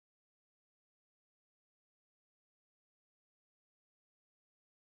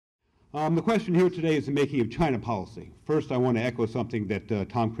The question here today is the making of China policy. First, I want to echo something that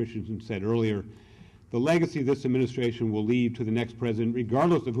Tom Christensen said earlier. The legacy this administration will leave to the next president,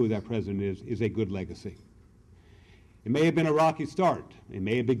 regardless of who that president is a good legacy. It may have been a rocky start. It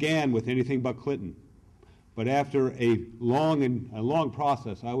may have began with anything but Clinton. But after a long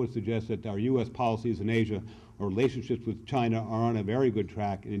process, I would suggest that our U.S. policies in Asia, our relationships with China, are on a very good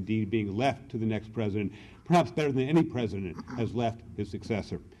track, and indeed being left to the next president, perhaps better than any president has left his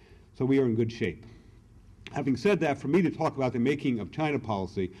successor. So we are in good shape. Having said that, for me to talk about the making of China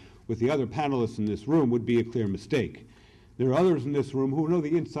policy with the other panelists in this room would be a clear mistake. There are others in this room who know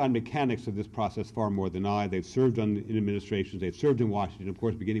the inside mechanics of this process far more than I. They've served in administrations, they've served in Washington, of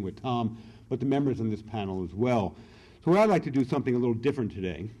course, beginning with Tom, but the members on this panel as well. So I'd like to do something a little different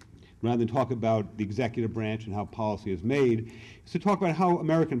today. Rather than talk about the executive branch and how policy is made, is to talk about how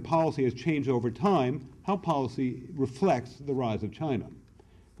American policy has changed over time, how policy reflects the rise of China.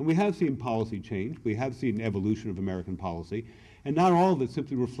 And we have seen policy change. We have seen an evolution of American policy. And not all of it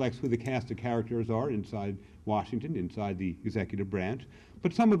simply reflects who the cast of characters are inside Washington, inside the executive branch.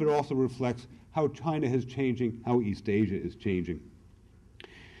 But some of it also reflects how China is changing, how East Asia is changing.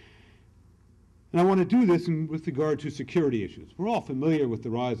 And I want to do this with regard to security issues. We're all familiar with the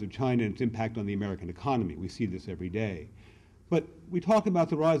rise of China and its impact on the American economy. We see this every day. But we talk about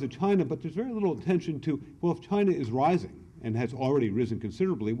the rise of China, but there's very little attention to, well, if China is rising and has already risen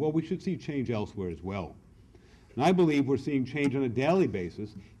considerably, well, we should see change elsewhere as well. And I believe we're seeing change on a daily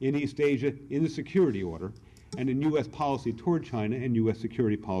basis in East Asia, in the security order, and in U.S. policy toward China and U.S.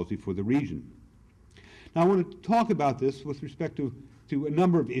 security policy for the region. Now, I want to talk about this with respect to a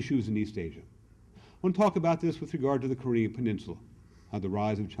number of issues in East Asia. I want to talk about this with regard to the Korean Peninsula, how the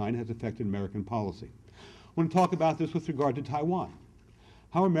rise of China has affected American policy. I want to talk about this with regard to Taiwan,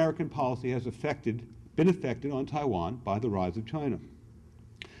 how American policy has been affected on Taiwan by the rise of China.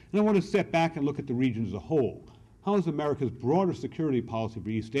 And I want to step back and look at the region as a whole. How has America's broader security policy for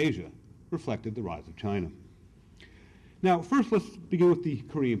East Asia reflected the rise of China? Now, first, let's begin with the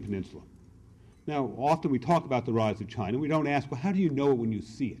Korean Peninsula. Now, often we talk about the rise of China. We don't ask, well, how do you know it when you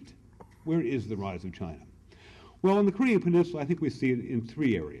see it? Where is the rise of China? Well, in the Korean Peninsula, I think we see it in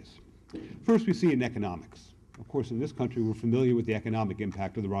three areas. First, we see it in economics. Of course, in this country, we're familiar with the economic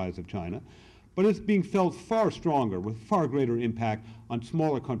impact of the rise of China, but it's being felt far stronger, with far greater impact on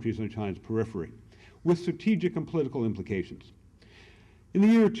smaller countries on China's periphery, with strategic and political implications. In the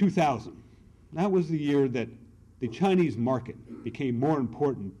year 2000, that was the year that the Chinese market became more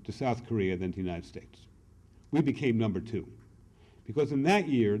important to South Korea than to the United States. We became number two, because in that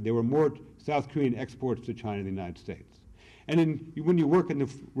year, there were more South Korean exports to China than the United States. And when you work in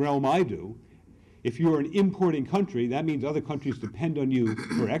the realm I do, if you're an importing country, that means other countries depend on you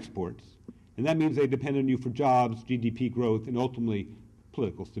for exports, and that means they depend on you for jobs, GDP growth, and ultimately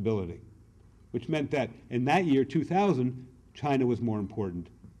political stability, which meant that in that year, 2000, China was more important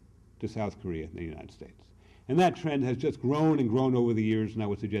to South Korea than the United States. And that trend has just grown and grown over the years, and I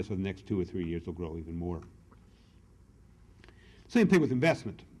would suggest for the next 2 or 3 years it'll grow even more. Same thing with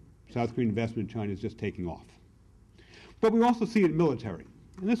investment. South Korean investment in China is just taking off. But we also see it in military.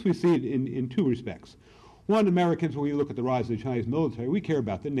 And this we see it in two respects. One, Americans, when we look at the rise of the Chinese military, we care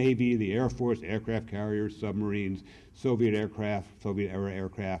about the Navy, the Air Force, aircraft carriers, submarines, Soviet aircraft, Soviet-era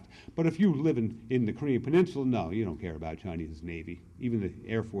aircraft. But if you live in the Korean Peninsula, no, you don't care about Chinese Navy. Even the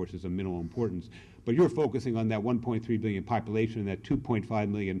Air Force is of minimal importance. But you're focusing on that 1.3 billion population and that 2.5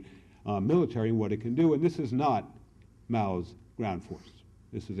 million military and what it can do. And this is not Mao's ground force.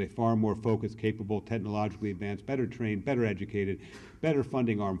 This is a far more focused, capable, technologically advanced, better trained, better educated, better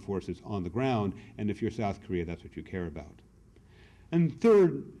funding armed forces on the ground. And if you're South Korea, that's what you care about. And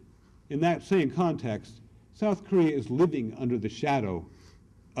third, in that same context, South Korea is living under the shadow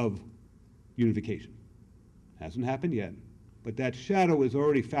of unification. Hasn't happened yet, but that shadow is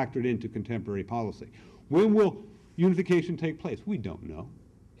already factored into contemporary policy. When will unification take place? We don't know.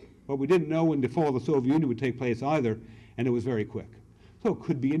 But we didn't know when the fall of the Soviet Union would take place either, and it was very quick. So it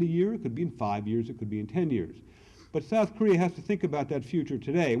could be in a year, it could be in 5 years, it could be in 10 years. But South Korea has to think about that future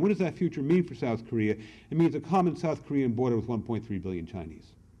today. What does that future mean for South Korea? It means a common South Korean border with 1.3 billion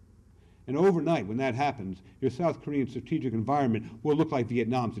Chinese. And overnight, when that happens, your South Korean strategic environment will look like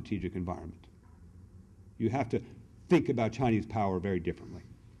Vietnam's strategic environment. You have to think about Chinese power very differently.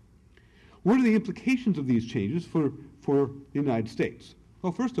 What are the implications of these changes for the United States?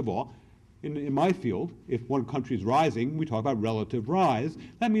 Well, first of all, in my field, if one country is rising, we talk about relative rise.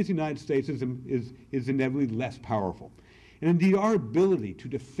 That means the United States is inevitably less powerful. And indeed, our ability to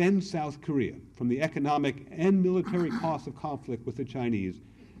defend South Korea from the economic and military costs of conflict with the Chinese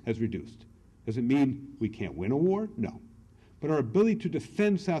has reduced. Does it mean we can't win a war? No. but our ability to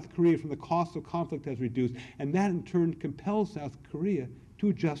defend South Korea from the cost of conflict has reduced, and that in turn compels South Korea to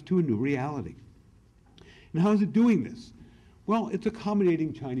adjust to a new reality. And how is it doing this? Well, it's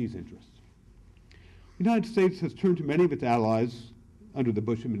accommodating Chinese interests. The United States has turned to many of its allies under the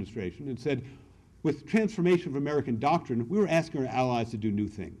Bush administration and said, with transformation of American doctrine, we were asking our allies to do new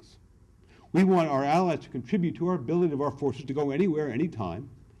things. We want our allies to contribute to our ability of our forces to go anywhere, anytime,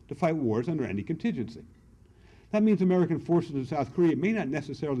 to fight wars under any contingency. That means American forces in South Korea may not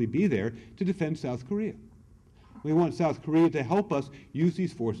necessarily be there to defend South Korea. We want South Korea to help us use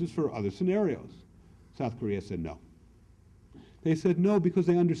these forces for other scenarios. South Korea said no. They said no because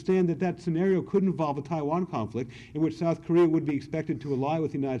they understand that that scenario could involve a Taiwan conflict in which South Korea would be expected to ally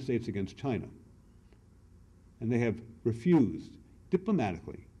with the United States against China. And they have refused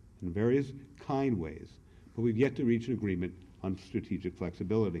diplomatically in various kind ways, but we've yet to reach an agreement on strategic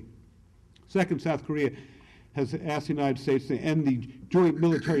flexibility. Second, South Korea has asked the United States to end the joint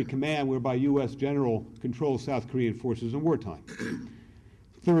military command whereby U.S. general controls South Korean forces in wartime.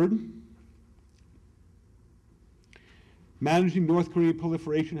 Third, managing North Korean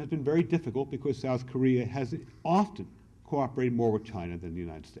proliferation has been very difficult because South Korea has often cooperated more with China than the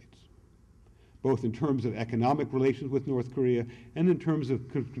United States, both in terms of economic relations with North Korea and in terms of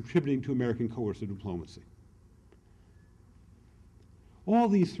contributing to American coercive diplomacy. All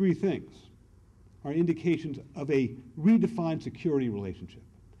these three things are indications of a redefined security relationship.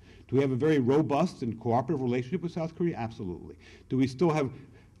 Do we have a very robust and cooperative relationship with South Korea? Absolutely. Do we still have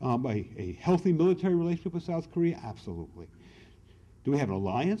a healthy military relationship with South Korea? Absolutely. Do we have an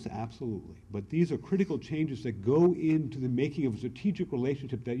alliance? Absolutely. But these are critical changes that go into the making of a strategic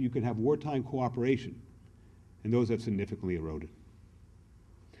relationship that you can have wartime cooperation, and those have significantly eroded.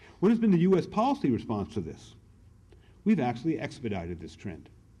 What has been the U.S. policy response to this? We've actually expedited this trend.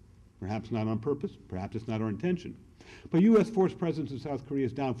 Perhaps not on purpose, perhaps it's not our intention. But U.S. force presence in South Korea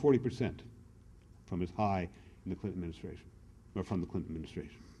is down 40% from its high in the Clinton administration, or from the Clinton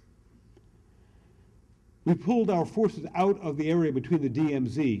administration. We pulled our forces out of the area between the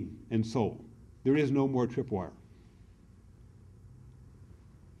DMZ and Seoul. There is no more tripwire.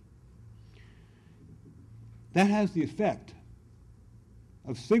 That has the effect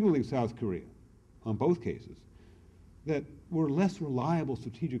of signaling South Korea, on both cases, that we're a less reliable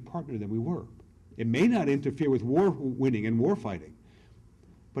strategic partner than we were. It may not interfere with war winning and war fighting,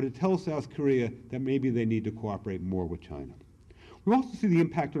 but it tells South Korea that maybe they need to cooperate more with China. We also see the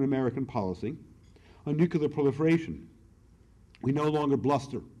impact on American policy on nuclear proliferation. We no longer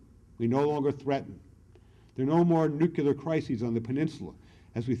bluster. We no longer threaten. There are no more nuclear crises on the peninsula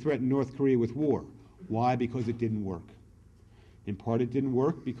as we threaten North Korea with war. Why? Because it didn't work. In part, it didn't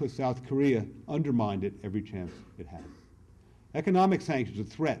work because South Korea undermined it every chance it had. Economic sanctions, a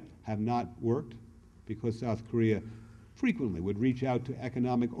threat, have not worked because South Korea frequently would reach out to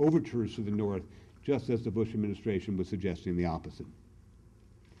economic overtures to the North, just as the Bush administration was suggesting the opposite.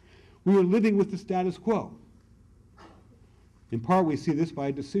 We are living with the status quo. In part, we see this by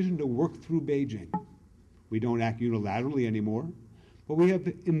a decision to work through Beijing. We don't act unilaterally anymore, but we have,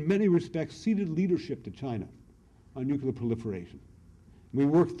 in many respects, ceded leadership to China on nuclear proliferation. We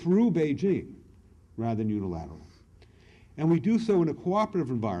work through Beijing rather than unilaterally. And we do so in a cooperative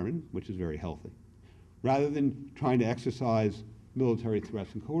environment, which is very healthy, rather than trying to exercise military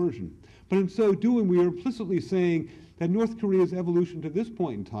threats and coercion. But in so doing, we are implicitly saying that North Korea's evolution to this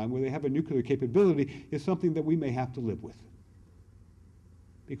point in time, where they have a nuclear capability, is something that we may have to live with,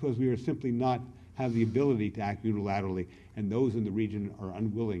 because we are simply not have the ability to act unilaterally, and those in the region are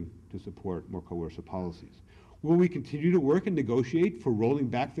unwilling to support more coercive policies. Will we continue to work and negotiate for rolling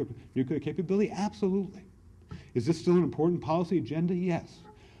back their nuclear capability? Absolutely. Is this still an important policy agenda? Yes.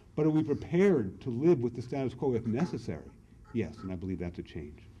 But are we prepared to live with the status quo if necessary? Yes, and I believe that's a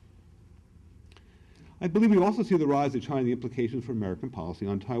change. I believe we also see the rise of China and the implications for American policy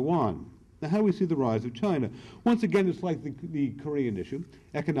on Taiwan. Now, how do we see the rise of China? Once again, it's like the Korean issue.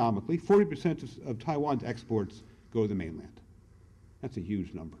 Economically, 40% of Taiwan's exports go to the mainland. That's a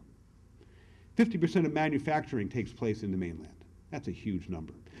huge number. 50% of manufacturing takes place in the mainland. That's a huge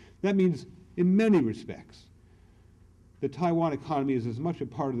number. That means, in many respects, the Taiwan economy is as much a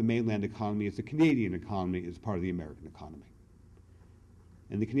part of the mainland economy as the Canadian economy is part of the American economy.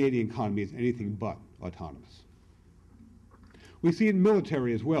 And the Canadian economy is anything but autonomous. We see it in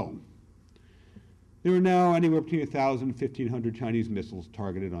military as well. There are now anywhere between 1,000 and 1,500 Chinese missiles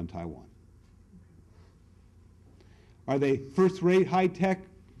targeted on Taiwan. Are they first-rate, high-tech,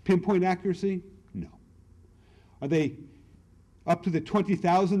 pinpoint accuracy? No. Are they up to the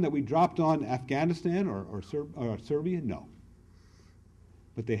 20,000 that we dropped on Afghanistan or Serbia? No.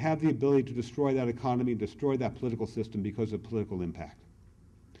 but they have the ability to destroy that economy and destroy that political system because of political impact.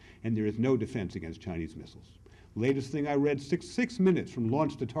 And there is no defense against Chinese missiles. Latest thing I read, six minutes from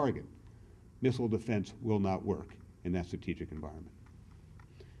launch to target, missile defense will not work in that strategic environment.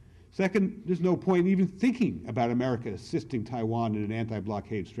 Second, there's no point even thinking about America assisting Taiwan in an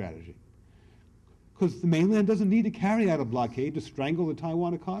anti-blockade strategy, because the mainland doesn't need to carry out a blockade to strangle the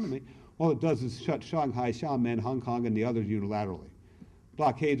Taiwan economy. All it does is shut Shanghai, Xiamen, Hong Kong, and the others unilaterally.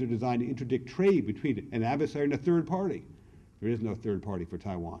 Blockades are designed to interdict trade between an adversary and a third party. There is no third party for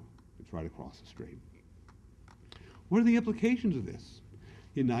Taiwan. It's right across the strait. What are the implications of this?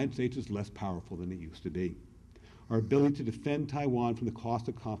 The United States is less powerful than it used to be. Our ability to defend Taiwan from the cost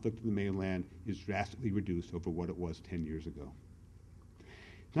of conflict in the mainland is drastically reduced over what it was 10 years ago.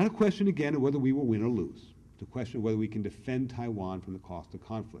 It's not a question, again, of whether we will win or lose. It's a question of whether we can defend Taiwan from the cost of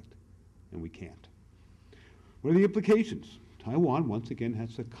conflict, and we can't. What are the implications? Taiwan, once again,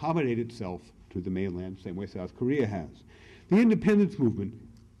 has to accommodate itself to the mainland, same way South Korea has. The independence movement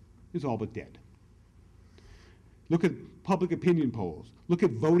is all but dead. Look at public opinion polls. Look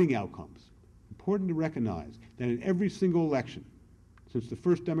at voting outcomes. Important to recognize that in every single election, since the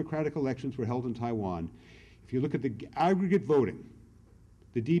first democratic elections were held in Taiwan, if you look at the aggregate voting,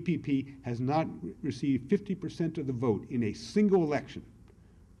 the DPP has not received 50% of the vote in a single election,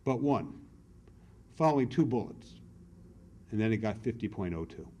 but one, following two bullets, and then it got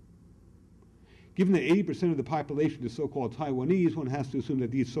 50.02. Given that 80% of the population is so-called Taiwanese, one has to assume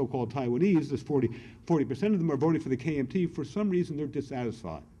that these so-called Taiwanese, this 40% of them are voting for the KMT. For some reason, they're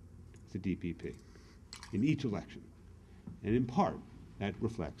dissatisfied with the DPP in each election. And in part, that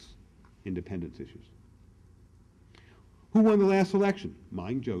reflects independence issues. Who won the last election?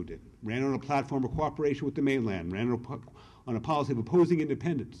 Mine Zhou did. Ran on a platform of cooperation with the mainland, ran on a policy of opposing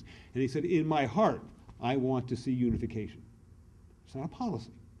independence. And he said, in my heart, I want to see unification. It's not a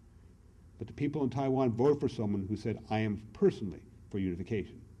policy. But the people in Taiwan voted for someone who said, I am personally for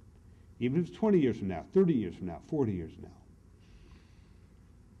unification. Even if it's 20 years from now, 30 years from now, 40 years from now.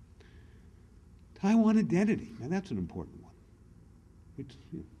 Taiwan identity, now that's an important one. It's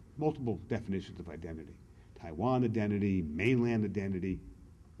multiple definitions of identity. Taiwan identity, mainland identity,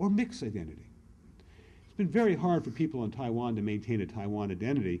 or mixed identity. It's been very hard for people in Taiwan to maintain a Taiwan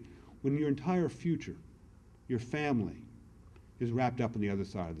identity when your entire future, your family, is wrapped up on the other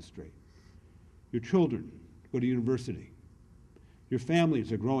side of the strait. Your children go to university. Your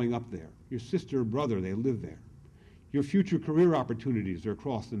families are growing up there. Your sister or brother, they live there. Your future career opportunities are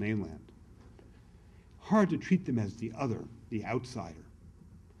across the mainland. Hard to treat them as the other, the outsider.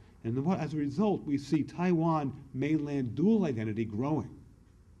 And as a result, we see Taiwan mainland dual identity growing,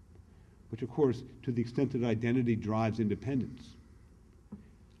 which, of course, to the extent that identity drives independence,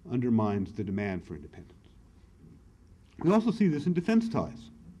 undermines the demand for independence. We also see this in defense ties.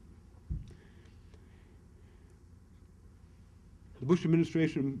 The Bush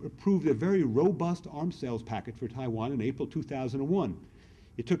administration approved a very robust arms sales package for Taiwan in April 2001.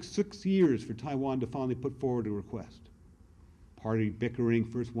 It took 6 years for Taiwan to finally put forward a request. Party bickering,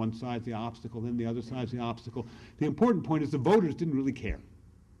 first one side's the obstacle, then the other side's the obstacle. The important point is the voters didn't really care,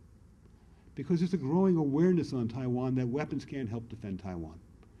 because there's a growing awareness on Taiwan that weapons can't help defend Taiwan.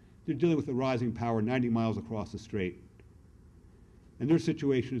 They're dealing with a rising power 90 miles across the strait, and their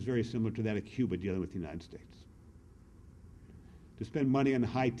situation is very similar to that of Cuba dealing with the United States. To spend money on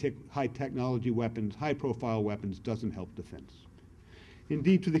high technology weapons, high-profile weapons, doesn't help defense.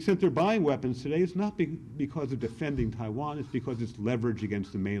 Indeed, to the extent they're buying weapons today, it's not because of defending Taiwan, it's because it's leverage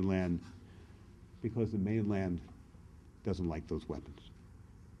against the mainland, because the mainland doesn't like those weapons.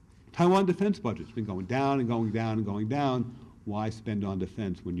 Taiwan defense budget's been going down and going down and going down. Why spend on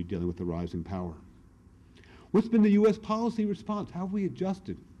defense when you're dealing with a rising power? What's been the U.S. policy response? How have we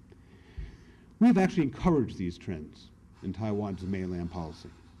adjusted? We've actually encouraged these trends in Taiwan's mainland policy.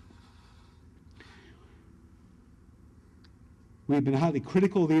 We have been highly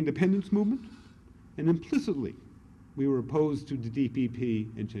critical of the independence movement, and implicitly, we were opposed to the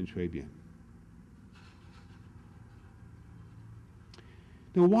DPP and Chen Shui-bian.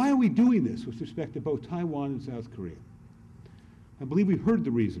 Now, why are we doing this with respect to both Taiwan and South Korea? I believe we heard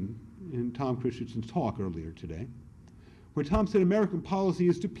the reason in Tom Christensen's talk earlier today, where Tom said American policy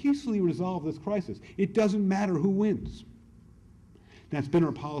is to peacefully resolve this crisis. It doesn't matter who wins. That's been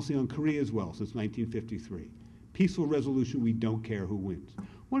our policy on Korea as well since 1953. Peaceful resolution, we don't care who wins.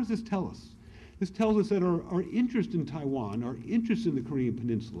 What does this tell us? This tells us that our interest in Taiwan, our interest in the Korean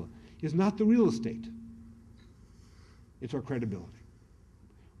Peninsula, is not the real estate. It's our credibility.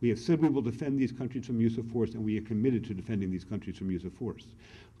 We have said we will defend these countries from use of force, and we are committed to defending these countries from use of force.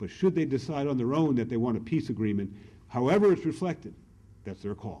 But should they decide on their own that they want a peace agreement, however it's reflected, That's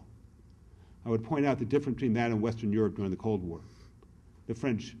their call. I would point out the difference between that and Western Europe during the Cold War. The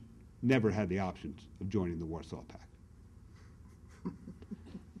French never had the options of joining the Warsaw Pact.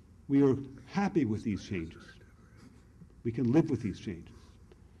 We are happy with these changes. We can live with these changes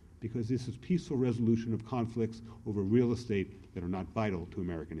because this is peaceful resolution of conflicts over real estate that are not vital to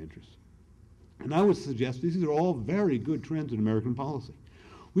American interests. And I would suggest these are all very good trends in American policy.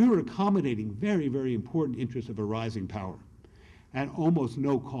 We were accommodating very, very important interests of a rising power at almost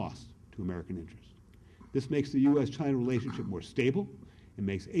no cost to American interests. This makes the U.S.-China relationship more stable. It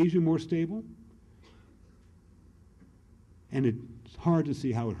makes Asia more stable. And it's hard to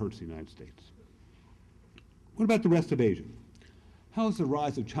see how it hurts the United States. What about the rest of Asia? How has the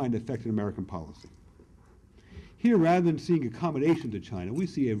rise of China affected American policy? Here, rather than seeing accommodation to China, we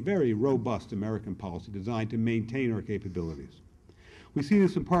see a very robust American policy designed to maintain our capabilities. We see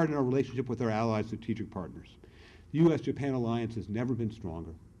this in part in our relationship with our allies, strategic partners. The U.S.-Japan alliance has never been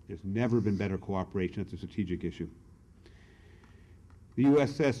stronger. There's never been better cooperation. It's a strategic issue. The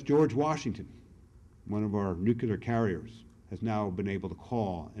USS George Washington, one of our nuclear carriers, has now been able to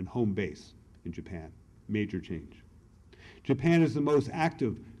call and home base in Japan. Major change. Japan is the most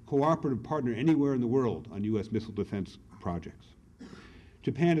active cooperative partner anywhere in the world on U.S. missile defense projects.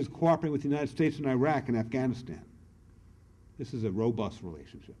 Japan is cooperating with the United States in Iraq and Afghanistan. This is a robust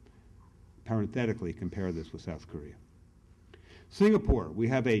relationship. Parenthetically, compare this with South Korea. Singapore, we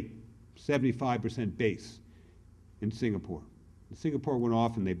have a 75% base in Singapore. Singapore went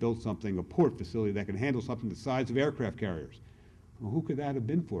off and they built something, a port facility that can handle something the size of aircraft carriers. Well, who could that have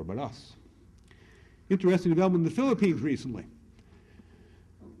been for but us? Interesting development in the Philippines recently.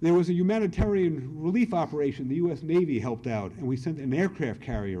 There was a humanitarian relief operation the U.S. Navy helped out, and we sent an aircraft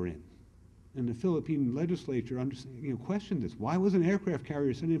carrier in. And the Philippine legislature questioned this. Why was an aircraft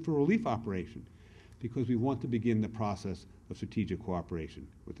carrier sent in for a relief operation? Because we want to begin the process of strategic cooperation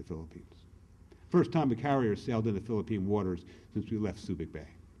with the Philippines. First time a carrier sailed into Philippine waters since we left Subic Bay.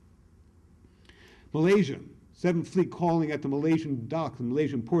 Malaysia, 7th Fleet calling at the Malaysian docks and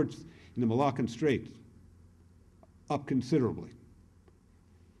Malaysian ports in the Malaccan Straits, up considerably.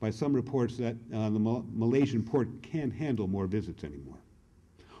 By some reports that the Malaysian port can't handle more visits anymore.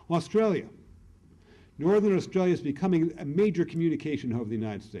 Australia. Northern Australia is becoming a major communication hub of the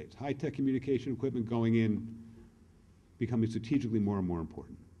United States. High-tech communication equipment going in, becoming strategically more and more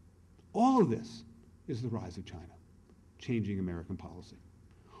important. All of this is the rise of China, changing American policy.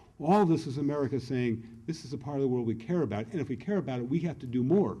 All of this is America saying, this is a part of the world we care about, and if we care about it, we have to do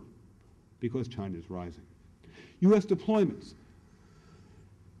more because China is rising. U.S. deployments.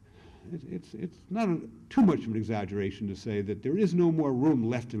 It's not too much of an exaggeration to say that there is no more room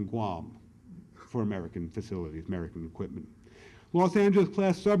left in Guam for American facilities, American equipment. Los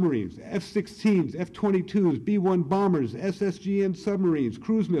Angeles-class submarines, F-16s, F-22s, B-1 bombers, SSGN submarines,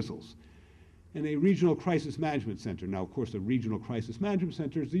 cruise missiles, and a regional crisis management center. Now, of course, the regional crisis management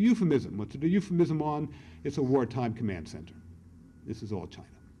center is the euphemism. What's the euphemism on? It's a wartime command center. This is all China.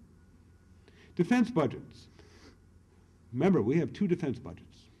 Defense budgets. Remember, we have two defense budgets.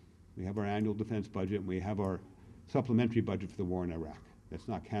 We have our annual defense budget, and we have our supplementary budget for the war in Iraq. That's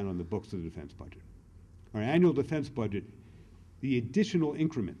not counted on the books of the defense budget. Our annual defense budget, the additional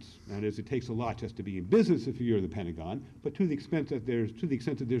increments, that is, it takes a lot just to be in business if you're the Pentagon, but to the extent that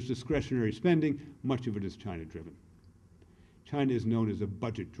there's discretionary spending, much of it is China-driven. China is known as a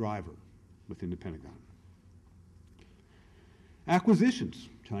budget driver within the Pentagon. Acquisitions,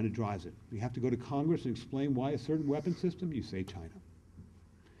 China drives it. You have to go to Congress and explain why a certain weapon system, you say China.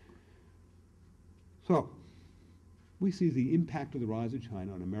 So, we see the impact of the rise of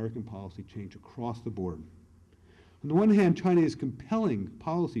China on American policy change across the board. On the one hand, China is compelling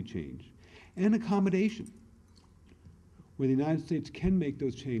policy change and accommodation, where the United States can make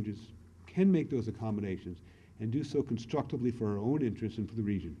those changes, can make those accommodations, and do so constructively for our own interests and for the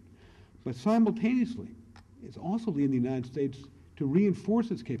region. But simultaneously, it's also leading the United States to reinforce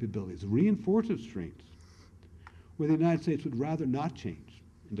its capabilities, reinforce its strengths, where the United States would rather not change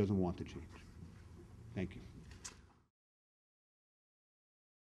and doesn't want to change. Thank you.